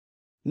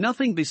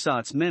 Nothing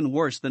besots men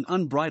worse than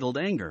unbridled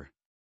anger.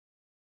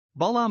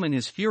 Balaam in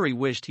his fury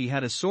wished he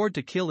had a sword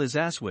to kill his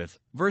ass with,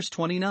 verse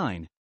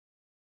 29.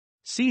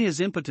 See his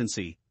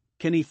impotency.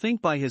 Can he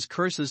think by his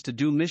curses to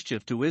do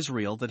mischief to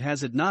Israel that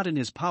has it not in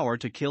his power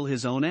to kill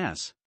his own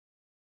ass?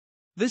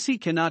 This he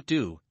cannot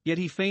do, yet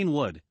he fain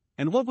would,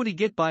 and what would he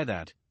get by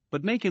that?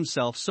 but make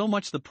himself so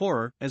much the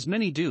poorer, as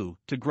many do,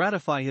 to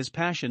gratify his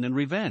passion and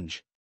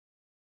revenge.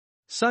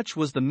 Such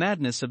was the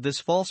madness of this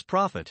false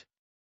prophet.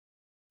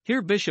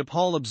 Here Bishop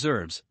Hall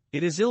observes,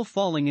 "It is ill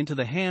falling into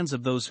the hands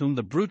of those whom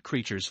the brute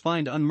creatures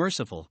find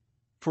unmerciful,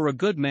 for a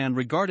good man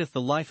regardeth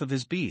the life of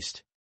his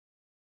beast."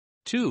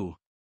 2.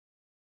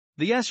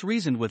 The S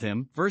reasoned with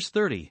him, verse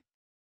 30.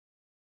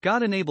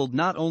 God enabled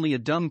not only a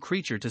dumb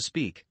creature to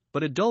speak,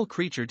 but a dull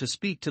creature to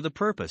speak to the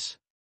purpose.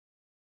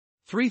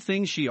 3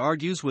 things she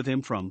argues with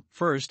him from: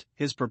 first,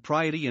 his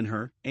propriety in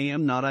her,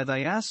 am not I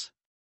thy ass?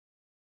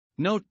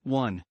 Note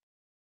 1.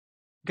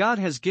 God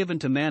has given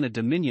to man a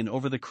dominion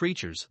over the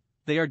creatures,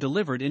 they are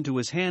delivered into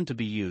his hand to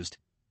be used,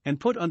 and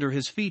put under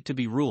his feet to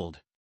be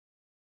ruled.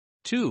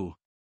 2.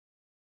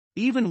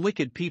 Even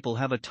wicked people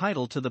have a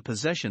title to the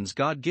possessions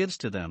God gives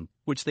to them,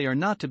 which they are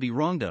not to be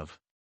wronged of.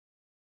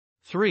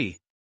 3.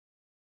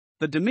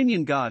 The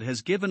dominion God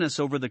has given us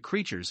over the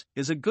creatures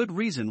is a good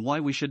reason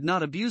why we should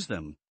not abuse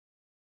them.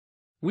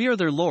 We are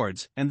their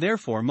lords, and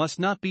therefore must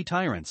not be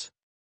tyrants.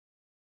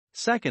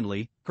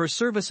 Secondly, her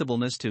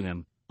serviceableness to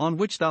him, on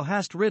which thou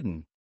hast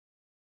ridden.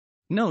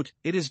 Note,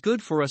 it is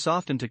good for us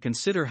often to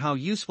consider how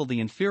useful the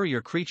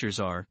inferior creatures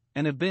are,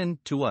 and have been,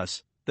 to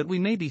us, that we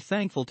may be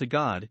thankful to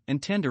God,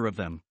 and tender of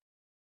them.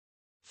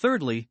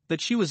 Thirdly,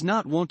 that she was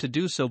not wont to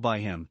do so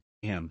by him,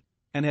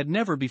 and had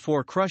never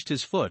before crushed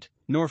his foot,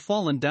 nor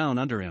fallen down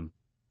under him.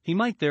 He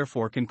might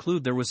therefore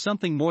conclude there was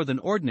something more than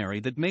ordinary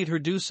that made her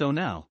do so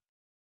now.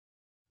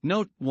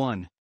 Note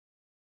 1.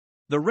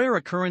 The rare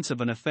occurrence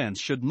of an offense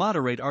should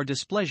moderate our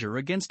displeasure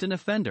against an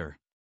offender.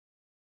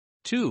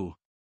 2.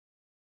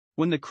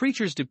 When the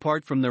creatures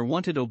depart from their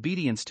wonted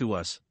obedience to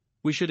us,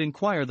 we should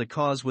inquire the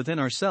cause within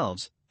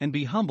ourselves, and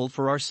be humbled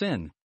for our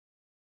sin.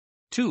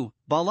 2.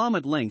 Balaam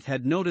at length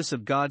had notice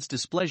of God's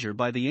displeasure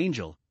by the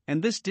angel,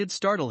 and this did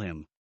startle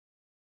him.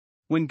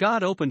 When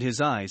God opened his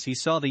eyes he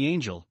saw the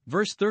angel,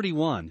 verse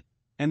 31,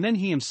 and then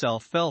he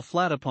himself fell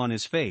flat upon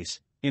his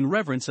face, in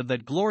reverence of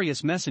that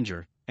glorious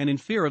messenger, and in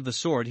fear of the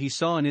sword he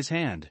saw in his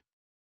hand.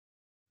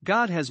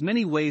 God has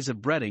many ways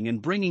of breading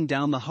and bringing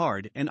down the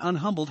hard and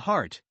unhumbled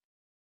heart.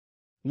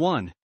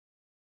 1.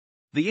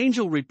 The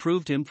angel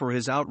reproved him for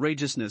his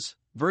outrageousness,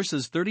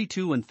 verses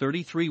 32 and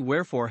 33.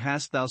 Wherefore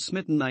hast thou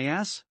smitten thy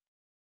ass?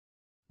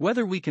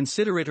 Whether we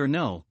consider it or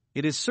no,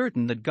 it is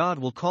certain that God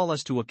will call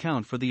us to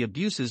account for the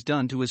abuses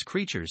done to his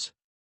creatures.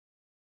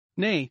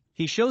 Nay,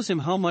 he shows him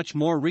how much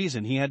more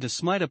reason he had to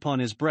smite upon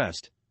his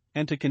breast,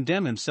 and to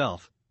condemn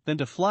himself, than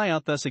to fly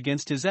out thus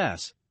against his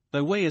ass.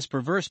 Thy way is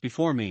perverse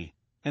before me,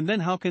 and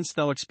then how canst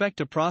thou expect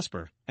to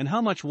prosper? And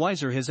how much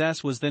wiser his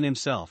ass was than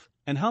himself,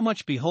 and how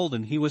much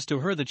beholden he was to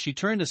her that she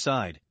turned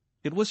aside.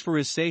 It was for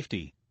his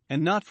safety,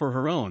 and not for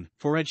her own,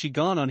 for had she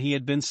gone on he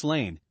had been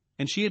slain,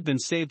 and she had been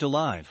saved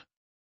alive.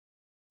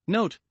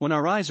 Note, when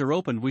our eyes are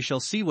opened we shall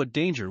see what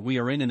danger we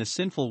are in a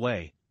sinful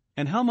way,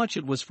 and how much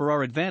it was for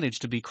our advantage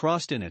to be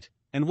crossed in it,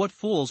 and what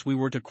fools we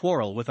were to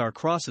quarrel with our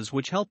crosses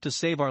which helped to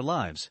save our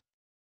lives.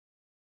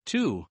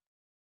 2.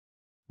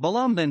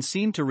 Balaam then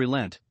seemed to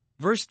relent,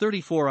 verse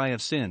 34. I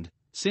have sinned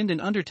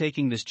in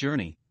undertaking this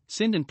journey,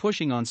 sinned in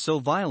pushing on so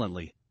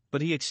violently,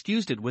 but he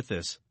excused it with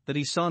this, that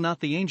he saw not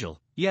the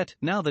angel, yet,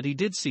 now that he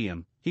did see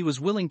him, he was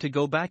willing to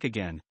go back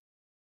again.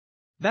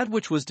 That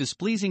which was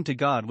displeasing to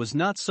God was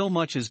not so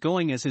much his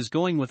going as his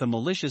going with a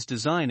malicious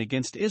design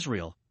against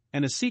Israel,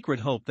 and a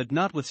secret hope that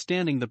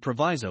notwithstanding the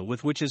proviso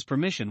with which his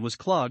permission was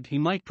clogged he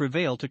might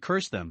prevail to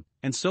curse them,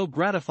 and so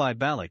gratify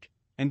Balak,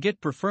 and get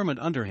preferment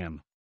under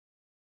him.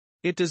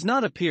 It does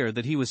not appear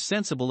that he was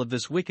sensible of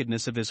this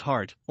wickedness of his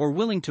heart, or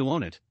willing to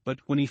own it, but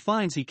when he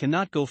finds he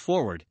cannot go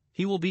forward,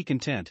 he will be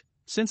content,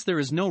 since there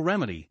is no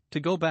remedy, to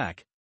go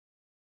back.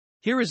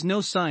 Here is no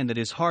sign that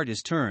his heart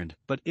is turned,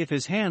 but if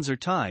his hands are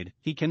tied,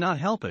 he cannot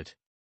help it.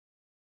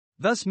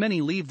 Thus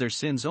many leave their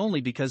sins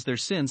only because their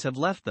sins have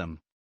left them.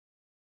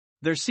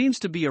 There seems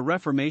to be a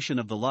reformation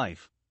of the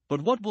life,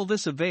 but what will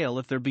this avail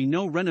if there be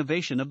no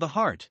renovation of the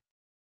heart?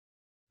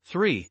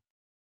 3.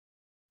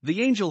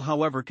 The angel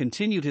however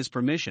continued his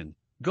permission,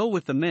 go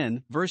with the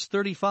men, verse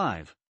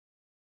 35.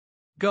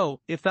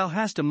 Go, if thou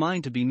hast a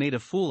mind to be made a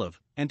fool of,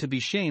 and to be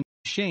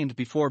shamed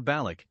before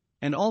Balak,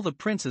 and all the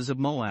princes of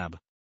Moab.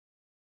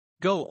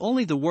 Go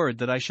only the word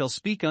that I shall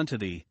speak unto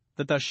thee,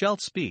 that thou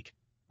shalt speak,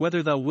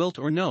 whether thou wilt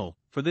or no,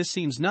 for this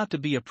seems not to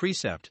be a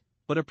precept,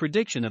 but a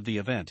prediction of the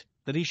event,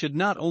 that he should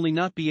not only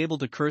not be able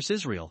to curse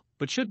Israel,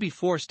 but should be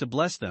forced to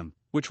bless them,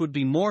 which would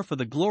be more for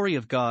the glory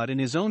of God in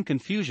his own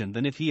confusion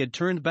than if he had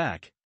turned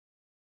back.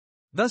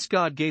 Thus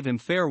God gave him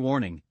fair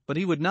warning, but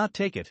he would not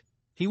take it.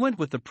 He went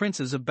with the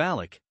princes of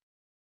Balak.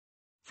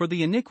 For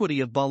the iniquity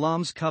of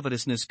Balaam's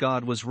covetousness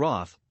God was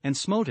wroth, and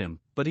smote him,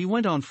 but he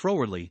went on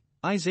frowardly.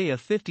 Isaiah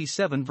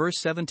 57 verse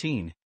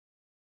 17.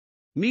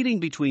 Meeting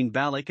between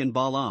Balak and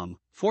Balaam,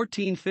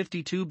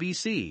 1452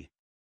 BC.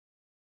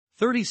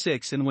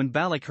 36. And when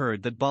Balak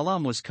heard that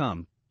Balaam was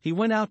come, he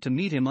went out to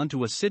meet him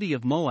unto a city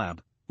of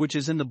Moab, which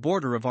is in the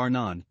border of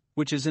Arnon,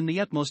 which is in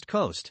the utmost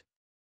coast.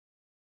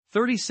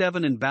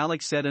 37. And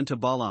Balak said unto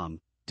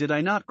Balaam, Did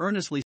I not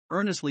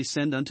earnestly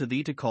send unto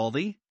thee to call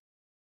thee?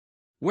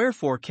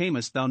 Wherefore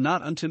camest thou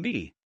not unto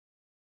me?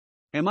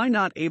 Am I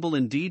not able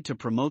indeed to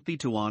promote thee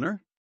to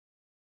honor?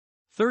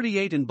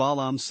 38 And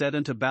Balaam said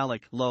unto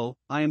Balak, Lo,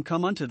 I am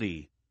come unto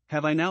thee,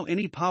 have I now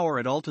any power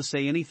at all to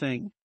say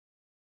anything?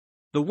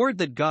 The word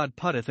that God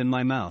putteth in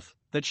my mouth,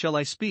 that shall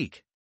I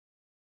speak.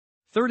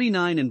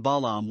 39 And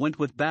Balaam went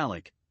with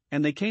Balak,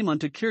 and they came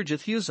unto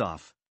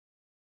Kirjath-Huzoth.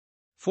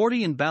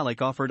 40 And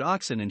Balak offered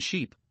oxen and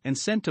sheep, and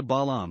sent to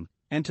Balaam,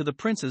 and to the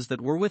princes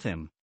that were with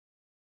him.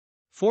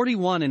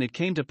 41 And it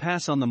came to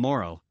pass on the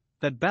morrow,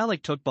 that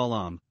Balak took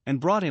Balaam, and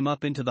brought him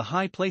up into the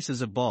high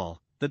places of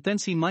Baal, that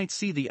thence he might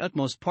see the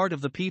utmost part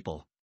of the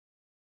people.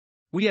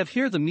 We have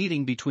here the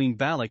meeting between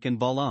Balak and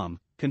Balaam,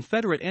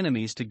 confederate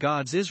enemies to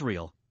God's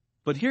Israel,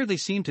 but here they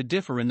seem to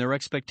differ in their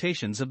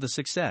expectations of the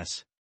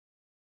success.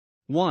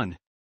 1.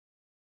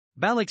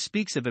 Balak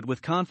speaks of it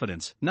with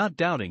confidence, not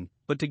doubting,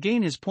 but to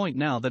gain his point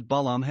now that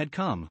Balaam had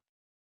come.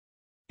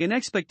 In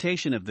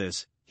expectation of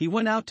this, he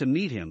went out to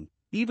meet him,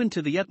 even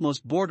to the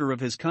utmost border of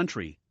his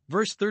country,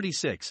 verse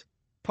 36,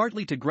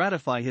 partly to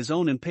gratify his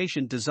own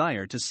impatient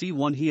desire to see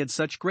one he had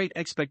such great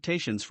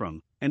expectations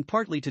from, and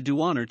partly to do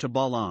honor to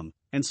Balaam,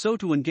 and so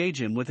to engage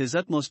him with his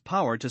utmost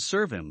power to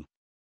serve him.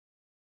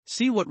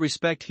 See what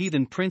respect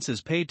heathen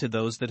princes paid to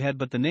those that had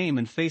but the name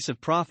and face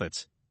of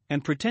prophets,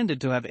 and pretended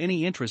to have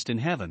any interest in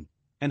heaven,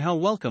 and how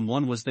welcome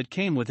one was that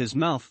came with his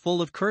mouth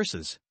full of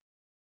curses.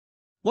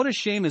 What a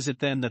shame is it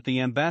then that the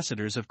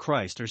ambassadors of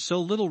Christ are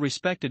so little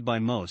respected by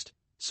most,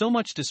 so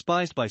much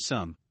despised by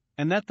some,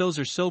 and that those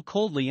are so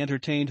coldly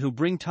entertained who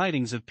bring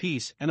tidings of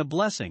peace and a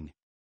blessing.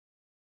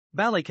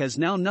 Balak has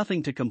now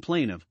nothing to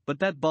complain of, but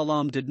that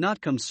Balaam did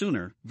not come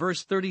sooner,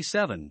 verse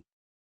 37.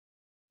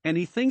 And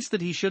he thinks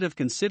that he should have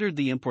considered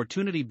the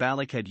importunity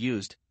Balak had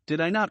used,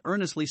 did I not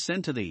earnestly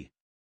send to thee?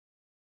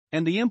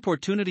 And the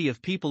importunity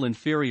of people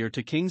inferior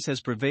to kings has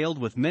prevailed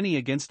with many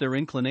against their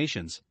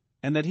inclinations,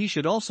 and that he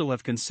should also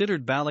have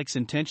considered Balak's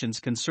intentions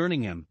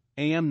concerning him,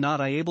 am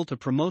not I able to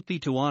promote thee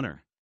to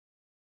honor?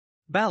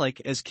 Balak,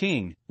 as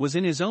king, was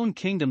in his own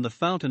kingdom the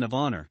fountain of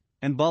honor,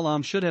 and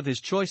Balaam should have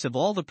his choice of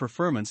all the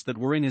preferments that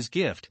were in his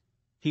gift.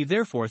 He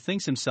therefore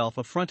thinks himself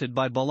affronted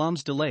by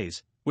Balaam's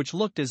delays, which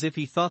looked as if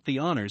he thought the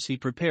honors he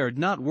prepared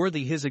not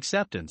worthy his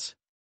acceptance.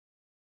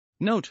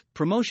 Note,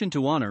 promotion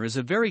to honor is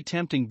a very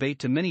tempting bait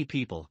to many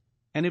people,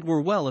 and it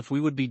were well if we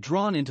would be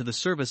drawn into the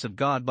service of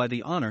God by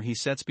the honor he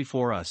sets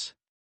before us.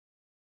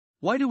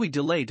 Why do we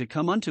delay to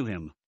come unto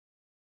him?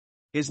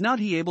 Is not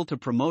he able to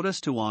promote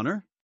us to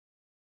honor?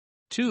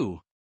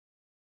 2.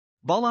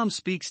 Balaam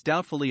speaks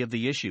doubtfully of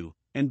the issue,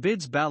 and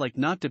bids Balak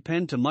not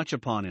depend too much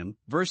upon him,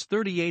 verse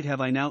 38 Have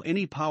I now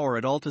any power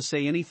at all to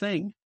say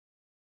anything?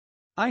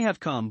 I have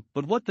come,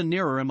 but what the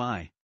nearer am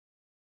I?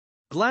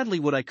 Gladly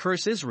would I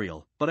curse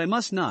Israel, but I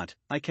must not,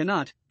 I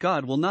cannot,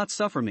 God will not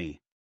suffer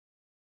me.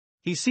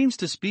 He seems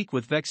to speak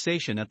with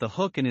vexation at the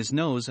hook in his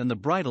nose and the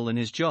bridle in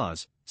his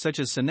jaws, such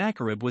as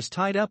Sennacherib was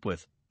tied up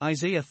with,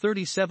 Isaiah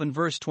 37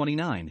 verse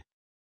 29.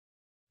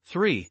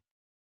 3.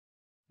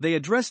 They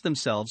address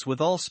themselves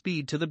with all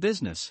speed to the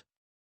business.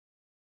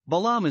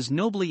 Balaam is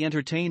nobly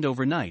entertained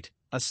overnight,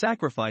 a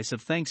sacrifice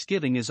of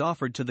thanksgiving is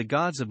offered to the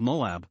gods of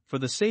Moab for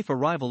the safe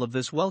arrival of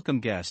this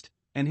welcome guest,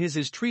 and his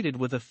is treated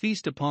with a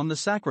feast upon the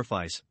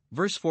sacrifice,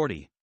 verse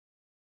 40.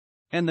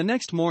 And the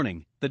next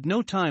morning, that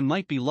no time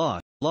might be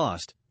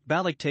lost,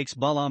 Balak takes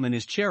Balaam in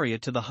his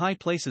chariot to the high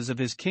places of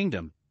his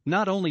kingdom,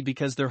 not only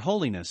because their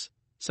holiness,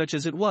 such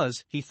as it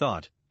was, he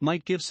thought,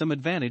 might give some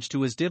advantage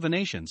to his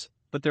divinations,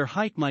 but their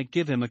height might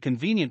give him a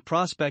convenient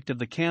prospect of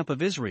the camp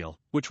of Israel,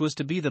 which was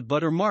to be the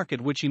butter mark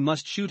at which he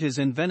must shoot his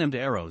envenomed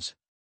arrows.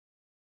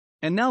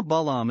 And now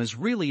Balaam is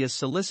really as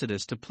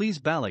solicitous to please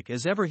Balak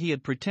as ever he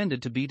had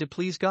pretended to be to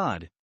please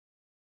God.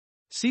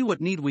 See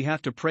what need we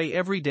have to pray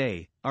every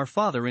day, Our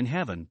Father in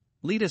heaven,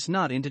 lead us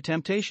not into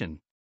temptation.